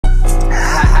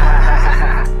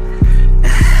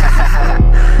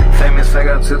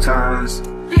2 times.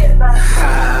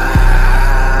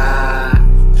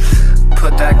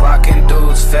 Put that Glock in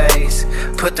dude's face.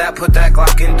 Put that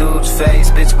Glock in dude's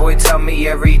face. Bitch boy, tell me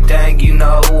everything you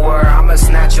know, or I'ma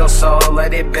snatch your soul,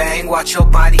 let it bang. Watch your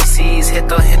body seize, hit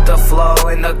the flow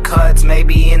in the cuts.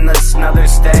 Maybe in another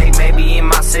state, maybe in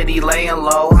my city laying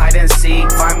low. Hide and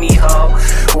seek, find me ho.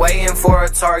 Waiting for a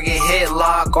target, hit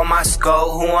lock on my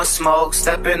scope. Who want smoke?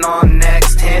 Stepping on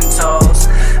next, 10 toes.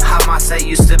 How my set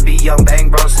used to be young bang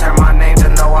bros. Turn my name to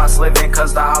know I was living,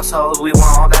 cause the households, we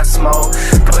want all that smoke.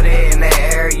 Put it in the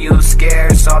air, you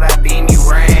scared, saw that beam, you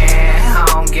ran. I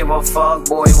don't give a fuck,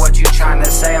 boy, what you tryna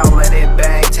say? I'll let it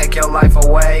bang, take your life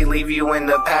away, leave you in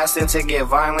the past. And to get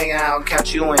violent, I'll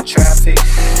catch you in traffic.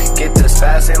 Get the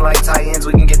spazzing like tie-ins,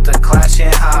 we can get the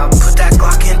clashing. Put that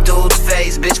Glock in dude's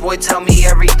face. Bitch boy, tell me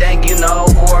everything you know,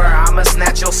 or I'ma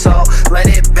snatch your soul, let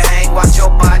it bang. Watch your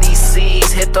body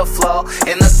seize, hit the flow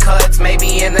in the cuts.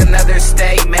 Maybe in another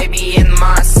state, maybe in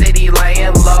my city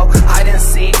laying low. Hide and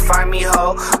seek, find me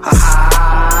ho.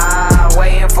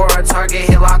 Waiting for a target,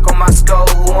 hit lock on my scope.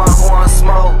 Who want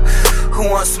smoke? Who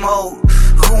want smoke?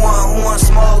 Who want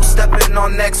smoke? Stepping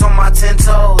on necks on my 10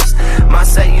 toes. My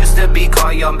set used to be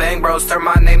called Young Bang Bros. Turn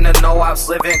my name to No Ops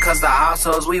Living, cause the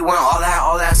households, we want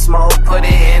all that smoke. Put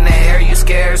it in the air, you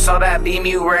scared, saw that beam,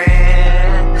 you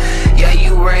ran. Yeah,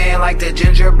 you ran like the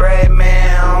gingerbread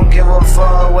man. I don't give a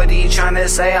fuck what he tryna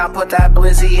say. I put that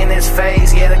blizzy in his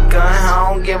face, yeah, the gun. I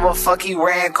don't give a fuck, he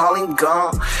ran, call him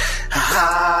gum.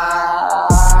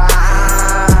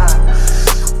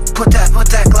 Put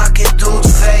that Glock in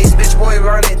dude's face. Bitch boy,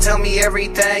 run it, tell me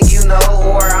everything you know,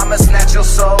 or I'ma snatch your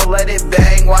soul, let it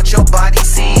bang. Watch your body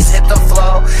seize, hit the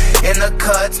flow in the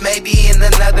cuts. Maybe in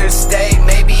another state,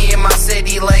 maybe in my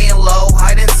city laying low.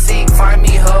 Hide and seek, find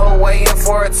me ho. Waiting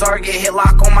for a target, hit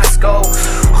lock on my scope.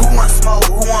 Who want smoke?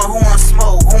 Who want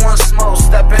smoke? Who want smoke?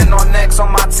 Stepping on necks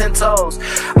on my 10 toes.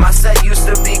 My set used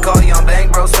to be called Young Bang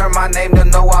Bros. Turn my name to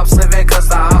No Ops Living, cause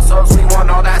the households, we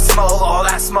want all that smoke, all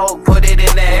that smoke. Put it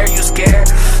in the air, you scared,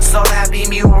 saw that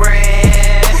beam, you ran.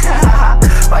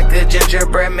 Like the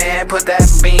gingerbread man, put that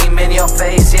beam in your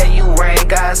face, yeah, you ran.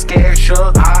 Got scared,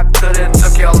 shook, I could've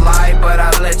took your life, but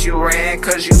I let you ran,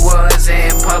 cause you was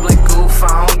in public goof.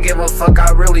 I don't give a fuck,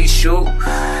 I really shoot.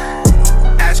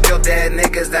 Ask your dead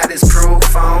niggas, that is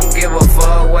proof. I don't give a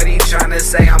fuck what he tryna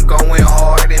say. I'm going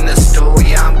hard in the stool,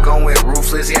 yeah, I'm going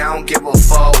ruthless. Yeah, I don't give a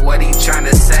fuck what he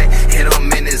tryna say. Hit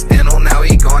him in his dental, now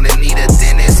he gonna need a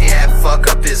dentist. Yeah, fuck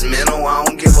up his mental. I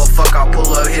don't give a fuck, I'll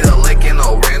pull up, hit a lick in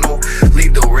no rental.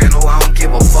 Leave the rental, I don't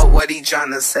give a fuck what he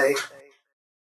tryna say.